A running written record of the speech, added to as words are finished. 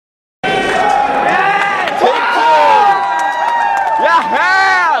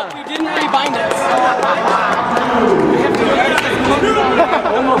Yeah! We didn't rebind it.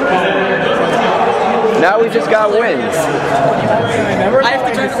 Now we just got wins. I have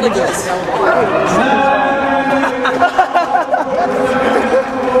to drive it like this.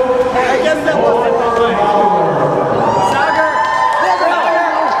 I guess that was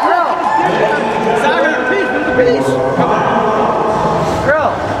Peace.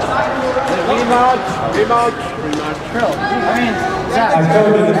 Girl. Remote. Girl. I mean, Zach. I told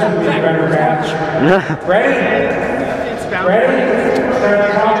you this would be a better match. Ready? Ready?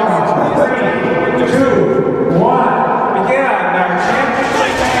 3, 2, 1. Begin. Now, championship.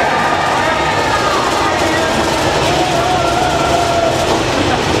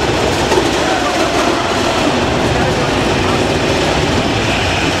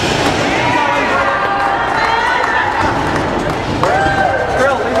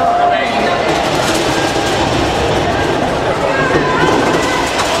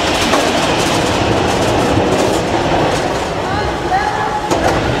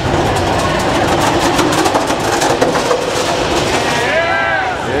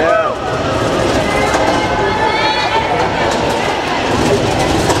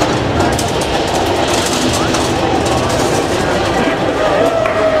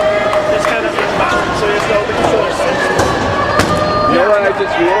 I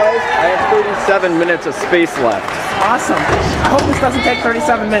just realized I have 37 minutes of space left. Awesome. I hope this doesn't take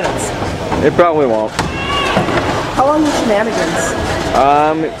 37 minutes. It probably won't. How long is shenanigans?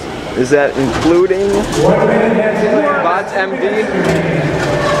 Is that including Bots MD?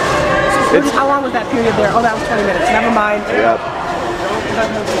 How long was that period there? Oh, that was 20 minutes. Never mind. Yep.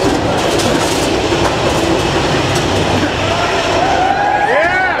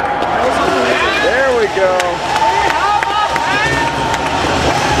 There we go.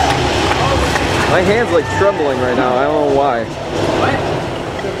 My hand's like trembling right now. I don't know why.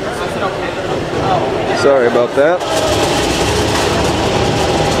 Sorry about that.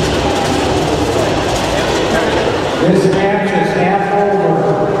 This match is half over.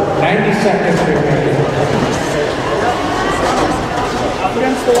 90 seconds remaining. Up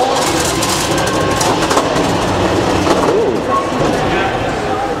against the wall.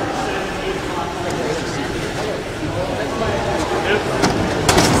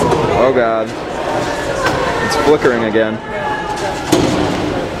 Oh God. It's flickering again.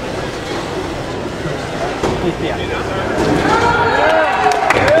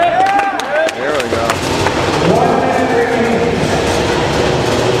 There we go.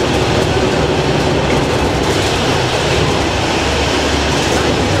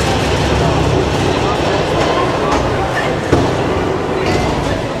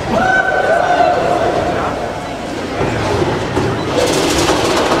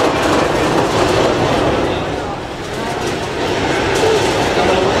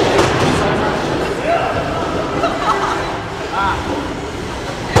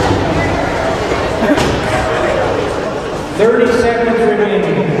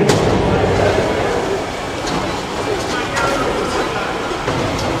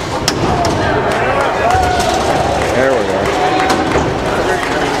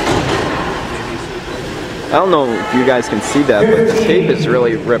 I don't know if you guys can see that, but the tape is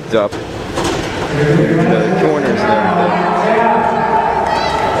really ripped up. The corners there.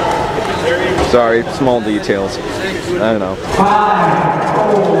 Sorry, small details. I don't know.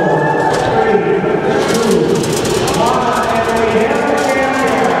 5, 4, 3, 2, 1.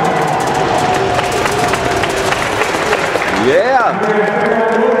 Yeah!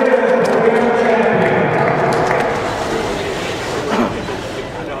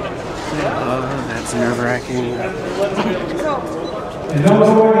 That's nerve-wracking.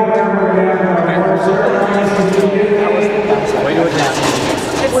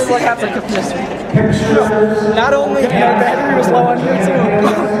 What happened to mystery? Not only your battery was low on here too.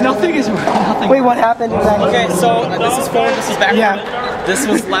 Nothing is nothing. Wait, what happened exactly? Okay, so this is forward, this is backward. Yeah. This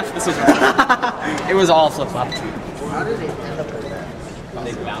was left, this was right. It was all flip-flopped.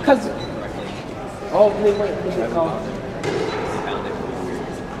 Because. Oh, wait.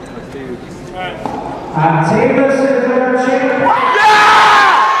 Octavus is our champion.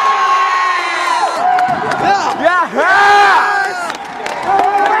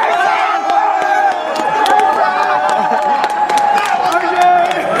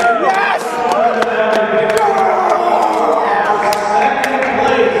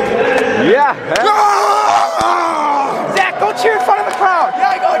 Zach, go cheer in front of the crowd.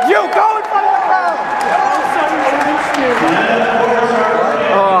 You go in front of the crowd.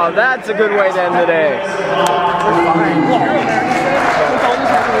 Oh, that's a good way to end the day.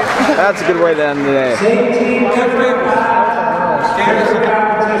 That's a good way to end the day.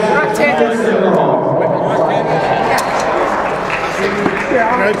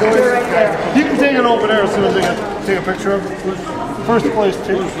 You can take it over there as soon as they take a picture of it. First place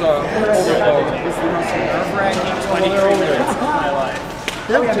team. This is the most nerve-wracking 23 minutes of my life.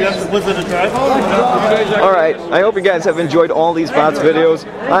 Was it a drive? Alright, I hope you guys have enjoyed all these bots videos.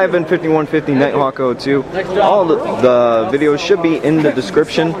 I have been 5150 Nighthawk 02. All the videos should be in the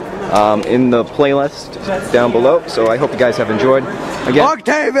description, in the playlist down below. So I hope you guys have enjoyed. Again,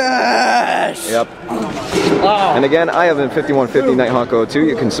 Octavus! Yep. And again, I have been 5150 Nighthawk 02.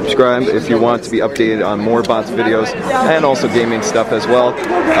 You can subscribe if you want to be updated on more bots videos and also gaming stuff as well.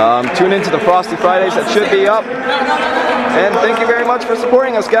 Tune into the Frosty Fridays, that should be up. And thank you very much for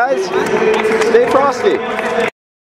supporting us, guys. Stay frosty.